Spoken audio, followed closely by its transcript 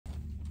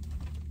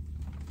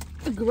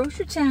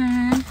Grocery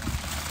time. I'm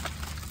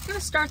gonna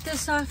start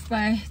this off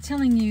by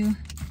telling you,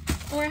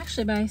 or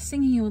actually by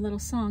singing you a little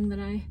song that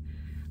I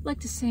like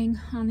to sing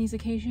on these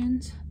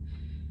occasions.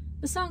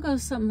 The song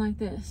goes something like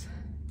this.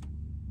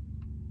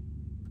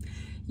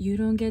 You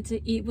don't get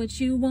to eat what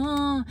you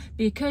want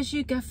because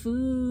you got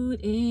food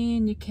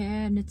in your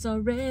cabinets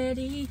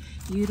already.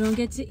 You don't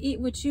get to eat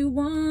what you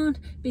want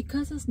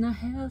because it's not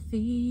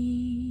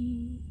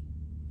healthy.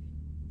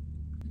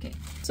 Okay,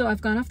 so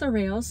I've gone off the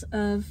rails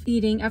of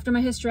eating after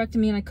my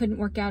hysterectomy, and I couldn't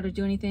work out or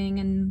do anything,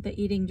 and the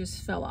eating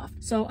just fell off.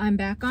 So I'm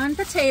back on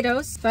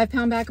potatoes,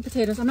 5-pound bag of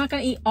potatoes. I'm not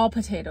gonna eat all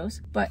potatoes,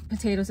 but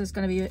potatoes is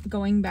gonna be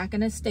going back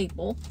in a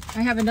staple.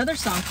 I have another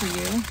song for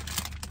you.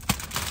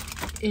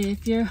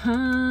 If you're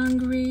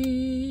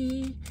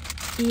hungry,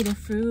 eat a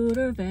fruit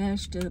or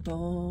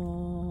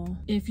vegetable.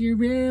 If you're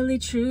really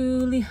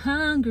truly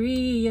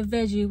hungry, a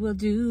veggie will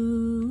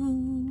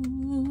do.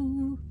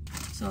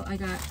 So I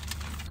got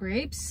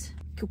grapes,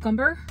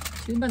 cucumber,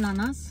 2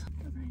 bananas.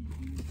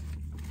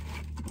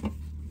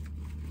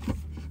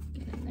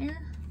 Get in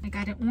there. I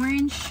got an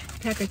orange,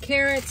 pack of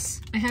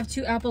carrots. I have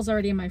 2 apples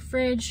already in my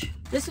fridge.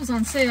 This was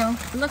on sale.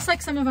 It looks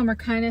like some of them are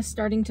kind of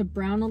starting to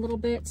brown a little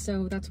bit,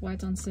 so that's why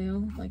it's on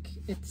sale. Like,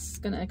 it's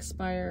gonna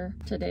expire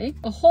today.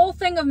 A whole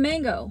thing of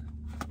mango,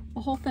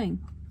 a whole thing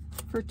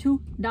for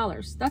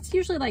 $2. That's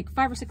usually like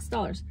 $5 or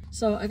 $6.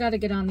 So I gotta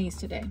get on these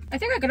today. I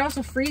think I could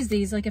also freeze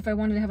these, like if I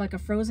wanted to have like a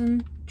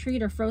frozen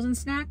treat or frozen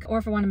snack, or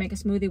if I want to make a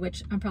smoothie,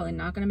 which I'm probably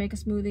not gonna make a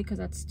smoothie because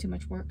that's too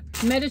much work.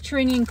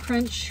 Mediterranean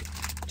Crunch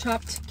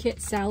chopped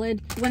kit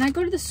salad. When I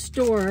go to the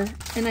store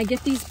and I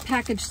get these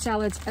packaged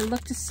salads, I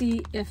look to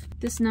see if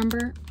this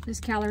number,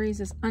 this calories,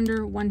 is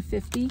under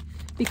 150,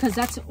 because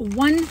that's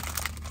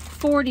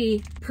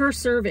 140 per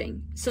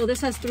serving. So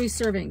this has 3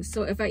 servings.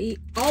 So if I eat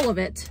all of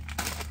it,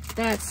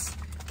 that's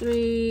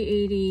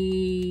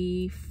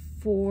 380,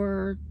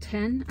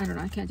 410. I don't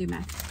know, I can't do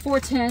math.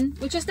 410,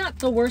 which is not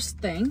the worst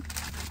thing.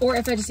 Or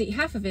if I just eat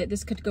half of it,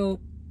 this could go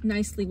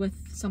nicely with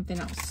something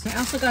else. I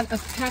also got a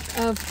pack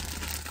of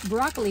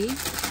broccoli,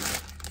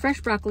 fresh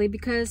broccoli,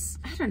 because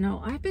I don't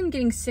know, I've been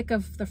getting sick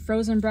of the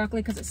frozen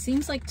broccoli because it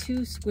seems like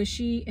too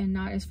squishy and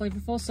not as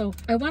flavorful. So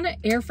I want to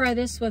air fry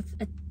this with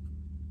a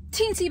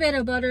teensy bit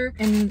of butter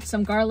and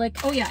some garlic.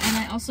 Oh yeah, and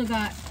I also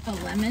got a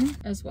lemon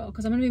as well,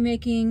 because I'm gonna be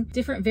making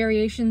different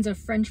variations of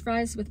French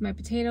fries with my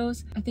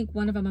potatoes. I think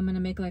one of them I'm gonna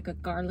make like a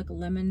garlic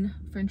lemon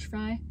French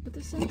fry. Put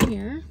this in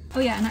here. Oh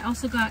yeah, and I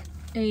also got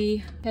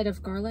a head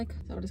of garlic.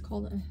 Is that what it's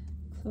called?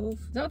 Clove.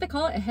 Is that what they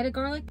call it? A head of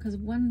garlic? Because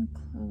 1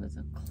 clove is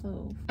a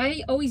clove.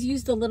 I always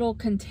use the little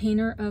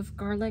container of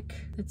garlic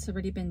that's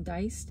already been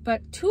diced,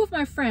 but 2 of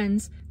my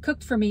friends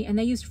cooked for me and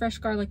they used fresh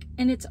garlic,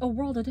 and it's a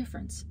world of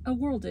difference. A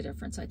world of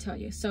difference, I tell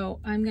you. So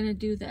I'm gonna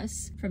do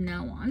this from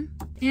now on.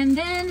 And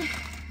then,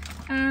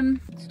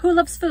 who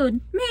loves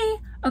food? Me!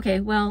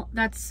 Okay, well,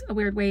 that's a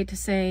weird way to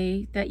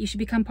say that you should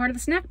become part of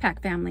the Snack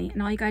Pack family.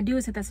 And all you gotta do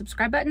is hit that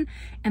subscribe button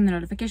and the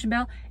notification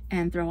bell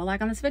and throw a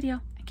like on this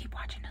video and keep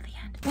watching to the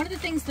end. One of the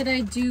things that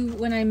I do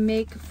when I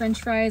make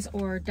French fries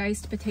or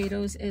diced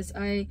potatoes is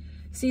I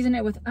season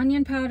it with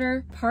onion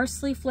powder,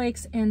 parsley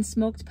flakes, and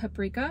smoked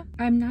paprika.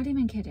 I'm not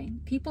even kidding.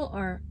 People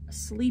are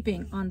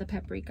sleeping on the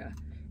paprika.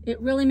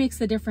 It really makes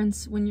the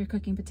difference when you're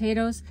cooking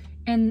potatoes.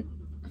 And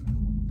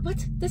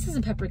what? This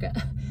isn't paprika.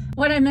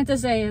 What I meant to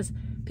say is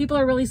people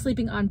are really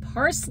sleeping on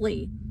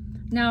parsley.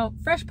 Now,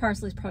 fresh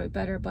parsley is probably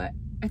better, but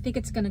I think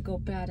it's gonna go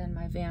bad in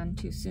my van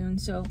too soon.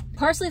 So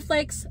parsley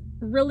flakes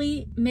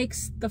really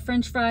makes the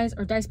French fries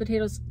or diced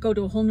potatoes go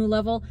to a whole new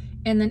level.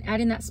 And then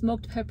adding that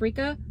smoked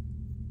paprika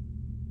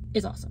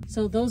is awesome.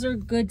 So those are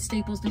good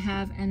staples to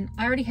have. And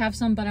I already have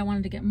some, but I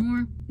wanted to get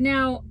more.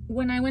 Now,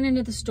 when I went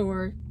into the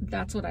store,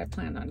 that's what I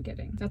planned on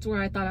getting. That's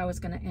where I thought I was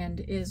gonna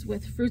end, is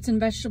with fruits and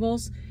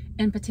vegetables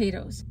and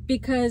potatoes,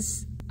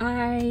 because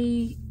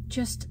I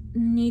just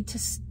need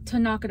to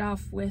knock it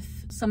off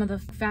with some of the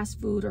fast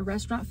food or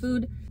restaurant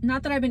food.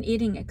 Not that I've been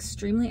eating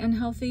extremely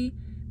unhealthy,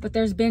 but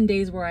there's been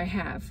days where I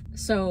have.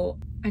 So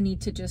I need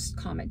to just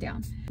calm it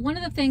down. One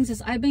of the things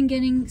is I've been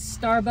getting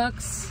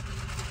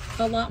Starbucks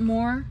a lot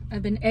more.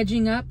 I've been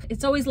edging up.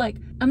 It's always like,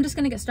 I'm just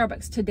gonna get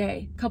Starbucks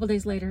today. A couple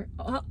days later,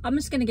 I'm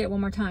just gonna get it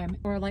one more time.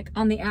 Or like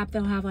on the app,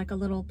 they'll have like a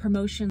little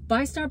promotion.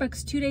 Buy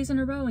Starbucks 2 days in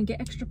a row and get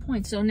extra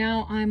points. So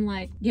now I'm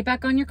like, get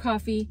back on your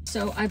coffee.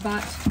 So I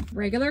bought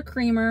regular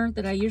creamer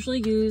that I usually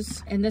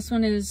use. And this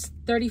one is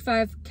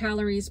 35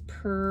 calories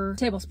per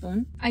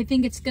tablespoon. I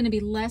think it's gonna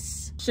be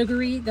less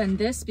sugary than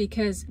this,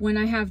 because when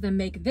I have them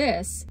make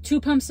this,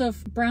 2 pumps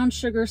of brown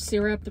sugar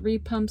syrup, 3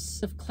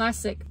 pumps of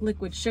classic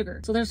liquid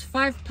sugar. So there's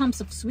 5 pumps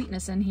of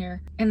sweetness in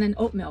here, and then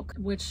oat milk,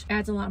 which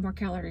adds a lot more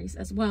calories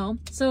as well.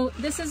 So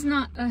this is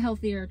not a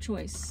healthier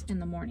choice in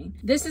the morning.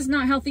 This is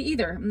not healthy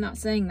either. I'm not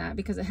saying that,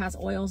 because it has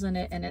oils in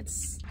it and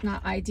it's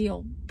not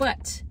ideal,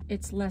 but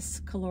it's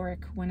less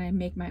caloric when I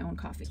make my own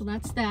coffee. So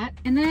that's that.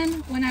 And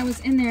then when I was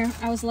in there,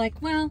 I was like,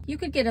 well, you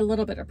could get a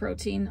little bit of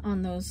protein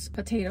on those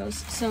potatoes.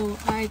 So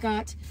I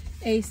got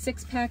a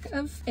 6-pack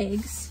of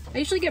eggs. I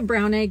usually get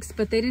brown eggs,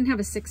 but they didn't have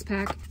a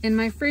 6-pack. And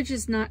my fridge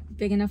is not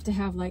big enough to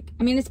have like,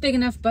 I mean, it's big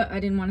enough, but I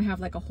didn't want to have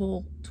like a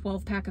whole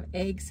 12-pack of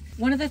eggs.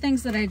 One of the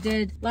things that I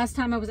did last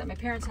time I was at my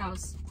parents'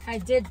 house, I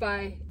did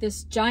buy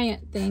this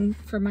giant thing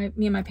for me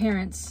and my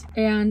parents,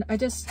 and I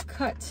just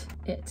cut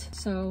it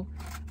so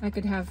I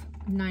could have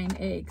 9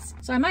 eggs.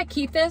 So I might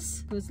keep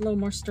this. It was a little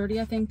more sturdy,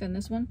 I think, than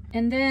this one.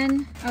 And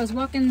then I was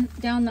walking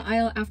down the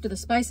aisle after the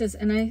spices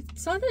and I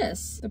saw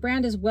this. The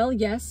brand is Well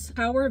Yes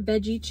Power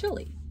Veggie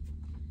Chili.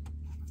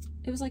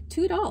 It was like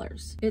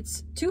 $2.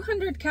 It's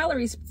 200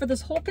 calories for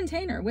this whole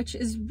container, which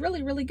is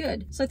really, really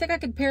good. So I think I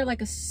could pair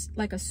like a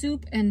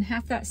soup and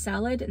half that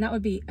salad, and that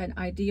would be an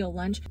ideal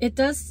lunch. It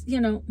does, you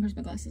know, where's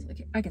my glasses?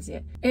 Okay, I can see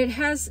it. It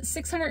has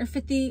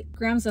 650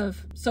 grams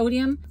of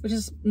sodium, which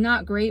is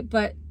not great,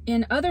 but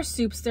in other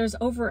soups, there's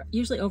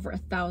usually over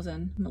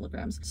 1,000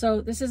 milligrams. So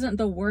this isn't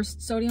the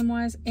worst sodium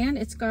wise, and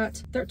it's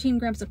got 13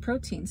 grams of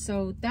protein.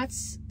 So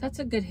that's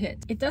a good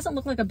hit. It doesn't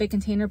look like a big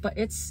container, but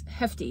it's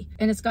hefty,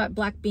 and it's got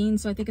black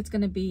beans. So I think it's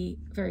going to be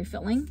very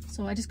filling.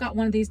 So I just got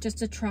one of these just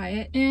to try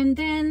it. And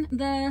then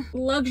the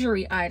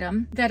luxury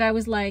item that I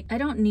was like, I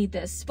don't need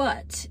this,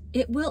 but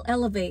it will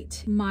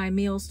elevate my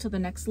meals to the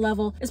next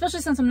level,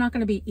 especially since I'm not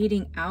going to be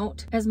eating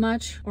out as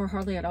much or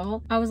hardly at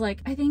all. I was like,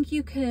 I think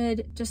you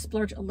could just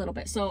splurge a little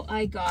bit. So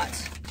I got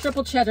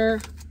triple cheddar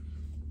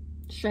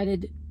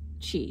shredded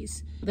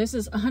cheese. This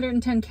is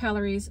 110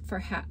 calories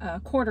for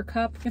a quarter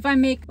cup. If I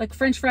make like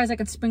French fries, I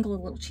can sprinkle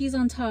a little cheese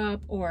on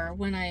top, or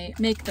when I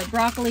make the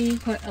broccoli,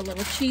 put a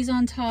little cheese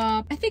on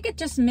top. I think it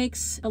just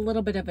makes a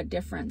little bit of a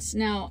difference.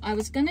 Now, I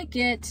was gonna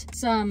get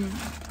some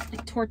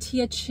like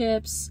tortilla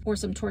chips or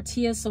some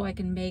tortillas so I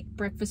can make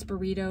breakfast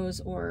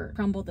burritos or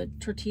crumble the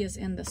tortillas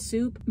in the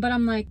soup. But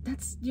I'm like,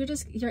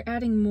 you're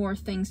adding more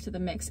things to the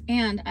mix.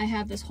 And I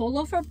have this whole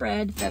loaf of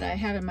bread that I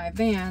have in my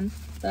van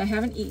that I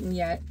haven't eaten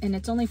yet, and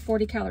it's only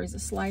 40 calories a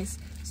slice.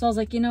 So I was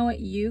like, you know what,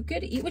 you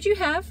could eat what you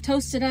have,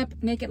 toast it up,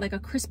 make it like a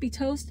crispy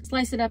toast,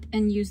 slice it up,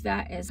 and use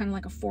that as kind of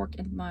like a fork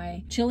in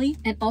my chili.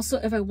 And also,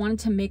 if I wanted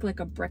to make like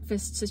a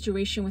breakfast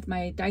situation with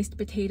my diced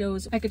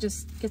potatoes, I could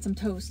just get some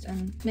toast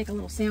and make a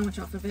little sandwich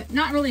off of it.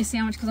 Not really a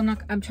sandwich, because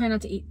I'm trying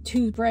not to eat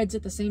 2 breads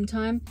at the same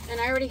time. And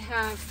I already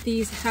have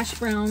these hash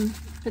brown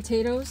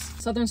potatoes,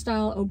 Southern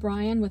style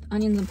O'Brien with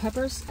onions and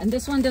peppers, and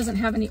this one doesn't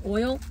have any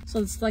oil, so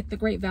it's like the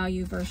great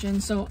value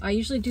version. So I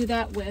usually do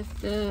that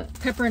with the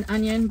pepper and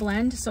onion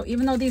blend. So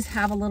even though these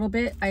have a little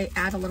bit, I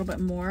add a little bit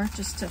more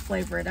just to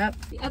flavor it up.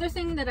 The other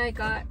thing that I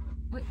got,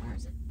 wait, where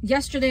is it?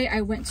 Yesterday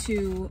I went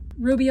to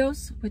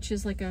Rubio's, which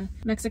is like a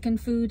Mexican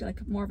food,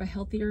 like more of a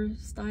healthier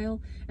style,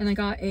 and I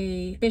got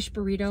a fish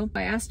burrito.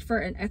 I asked for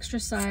an extra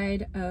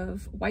side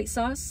of white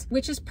sauce,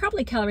 which is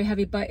probably calorie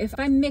heavy, but if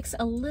I mix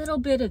a little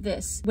bit of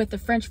this with the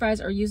French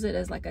fries or use it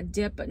as like a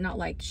dip, but not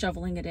like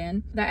shoveling it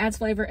in, that adds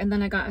flavor. And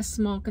then I got a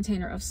small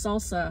container of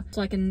salsa, so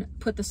I can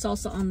put the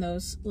salsa on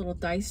those little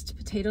diced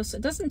potatoes. So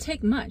it doesn't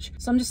take much.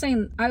 So I'm just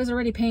saying, I was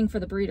already paying for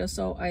the burrito,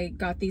 so I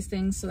got these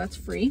things, so that's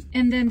free.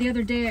 And then the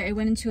other day I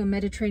went into a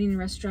Mediterranean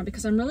restaurant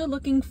because I'm really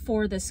looking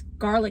for this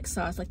garlic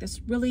sauce, like this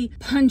really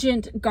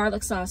pungent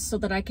garlic sauce, so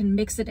that I can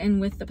mix it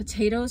in with the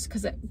potatoes,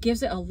 because it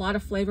gives it a lot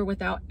of flavor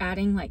without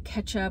adding like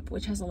ketchup,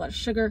 which has a lot of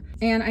sugar.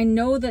 And I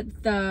know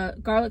that the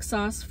garlic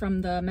sauce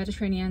from the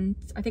Mediterranean,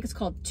 I think it's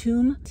called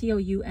Toum,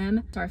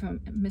 T-O-U-M, sorry if I'm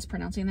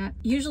mispronouncing that,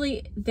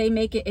 usually they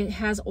make it, it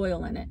has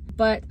oil in it,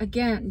 but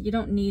again, you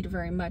don't need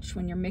very much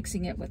when you're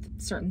mixing it with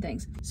certain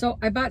things. So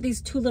I bought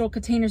these 2 little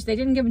containers. They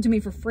didn't give them to me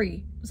for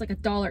free. It was like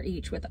 $1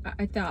 each, with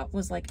I thought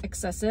was like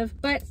excessive,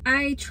 but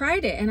I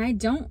tried it and I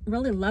don't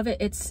really love it.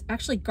 It's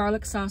actually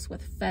garlic sauce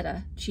with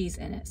feta cheese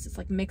in it, so it's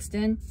like mixed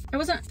in. I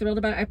wasn't thrilled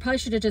about it. I probably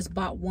should have just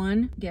bought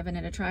one, given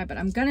it a try, but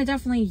I'm gonna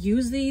definitely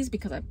use these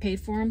because I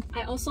paid for them.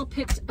 I also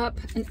picked up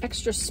an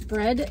extra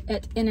spread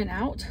at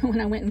In-N-Out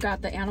when I went and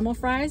got the animal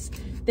fries.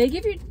 They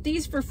give you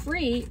these for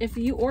free if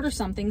you order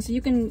something, so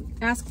you can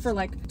ask for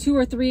like 2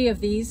 or 3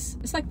 of these.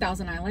 It's like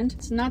Thousand Island.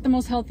 It's not the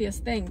most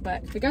healthiest thing,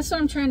 but I guess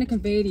what I'm trying to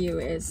convey to you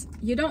is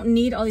you don't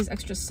need all these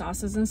extra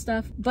sauces and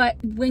stuff, but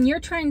when you're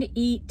trying to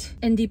eat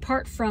and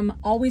depart from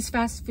always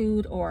fast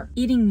food or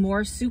eating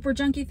more super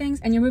junky things,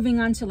 and you're moving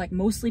on to like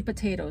mostly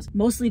potatoes,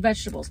 mostly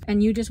vegetables,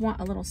 and you just want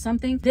a little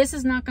something, this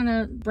is not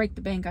gonna break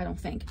the bank, I don't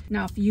think.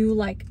 Now, if you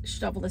like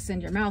shovel this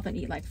into your mouth and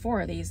eat like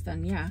 4 of these,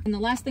 then yeah. And the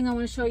last thing I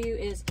want to show you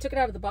is, I took it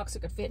out of the box so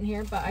it could fit in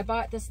here, but I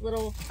bought this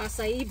little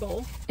acai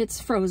bowl. It's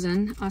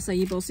frozen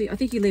acai bowl, so I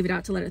think you leave it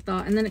out to let it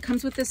thaw, and then it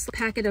comes with this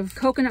packet of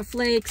coconut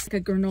flakes,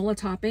 like a granola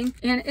topping,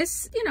 and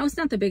it's, you know, it's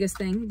not the biggest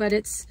thing, but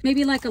it's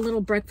maybe like a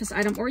little breakfast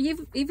item, or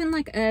even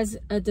like as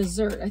a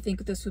dessert. I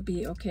think this would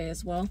be okay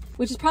as well,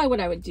 which is probably what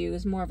I would do,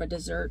 is more of a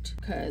dessert,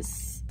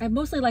 because I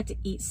mostly like to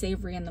eat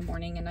savory in the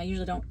morning, and I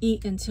usually don't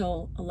eat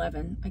until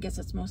 11. I guess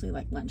it's mostly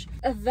like lunch.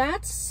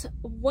 That's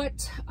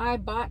what I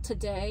bought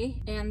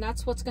today, and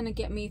that's what's going to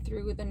get me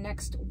through the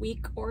next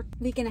week or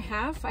week and a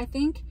half, I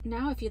think.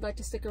 Now, if you'd like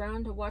to stick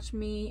around to watch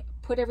me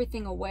put put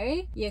everything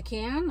away, you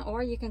can,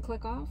 or you can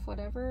click off,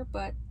 whatever.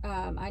 But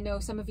I know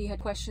some of you had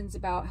questions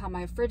about how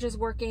my fridge is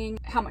working,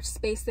 how much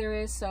space there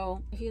is.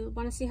 So if you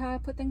want to see how I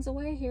put things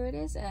away, here it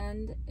is.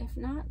 And if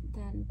not,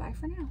 then bye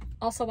for now.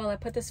 Also, while I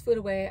put this food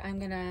away, I'm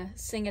gonna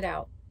sing it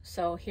out.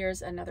 So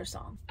here's another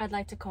song I'd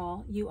like to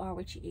call You Are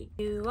What You Eat.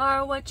 You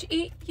are what you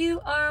eat,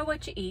 you are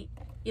what you eat.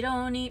 You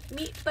don't eat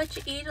meat, but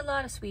you eat a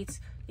lot of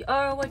sweets. You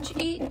are what you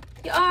eat,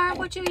 you are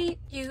what you eat.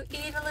 You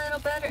eat a little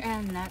better,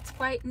 and that's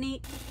quite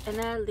neat. And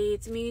that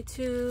leads me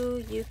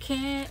to, you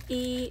can't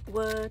eat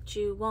what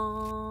you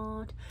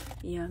want.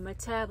 Your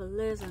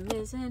metabolism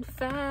isn't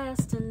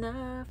fast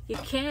enough. You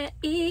can't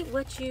eat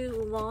what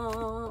you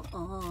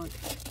want,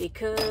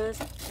 because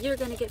you're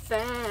gonna get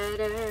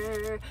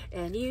fatter.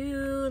 And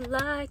you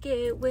like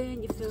it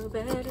when you feel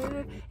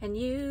better, and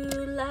you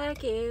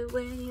like it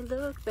when you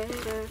look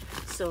better.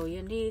 So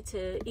you need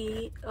to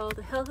eat all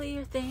the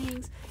healthier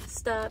things.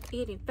 Stop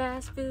eating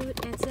fast food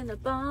and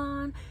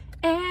Cinnabon,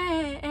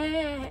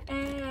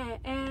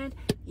 and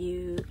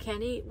you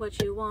can eat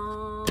what you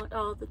want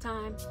all the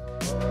time.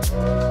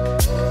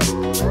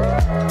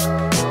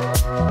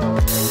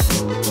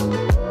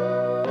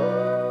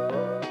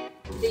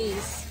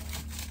 These,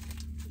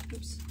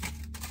 oops.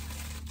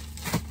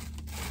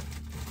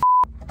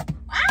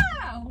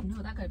 Wow!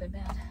 No, that could have been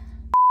bad.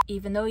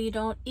 Even though you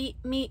don't eat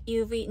meat,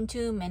 you've eaten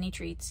too many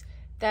treats.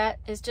 That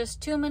is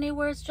just too many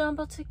words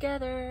jumbled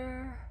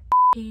together.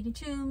 Eating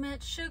too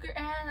much sugar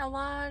and a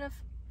lot of...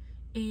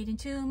 Eating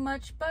too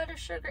much butter,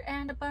 sugar,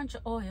 and a bunch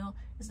of oil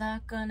is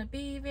not gonna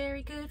be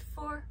very good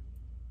for...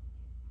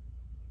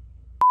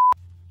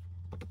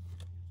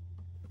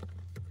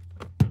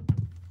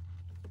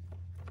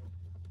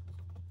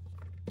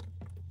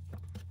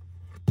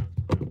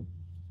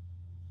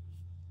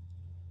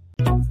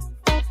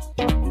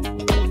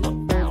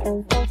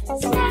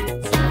 Snack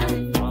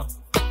time.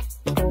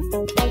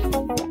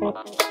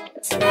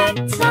 Snack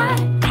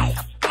time.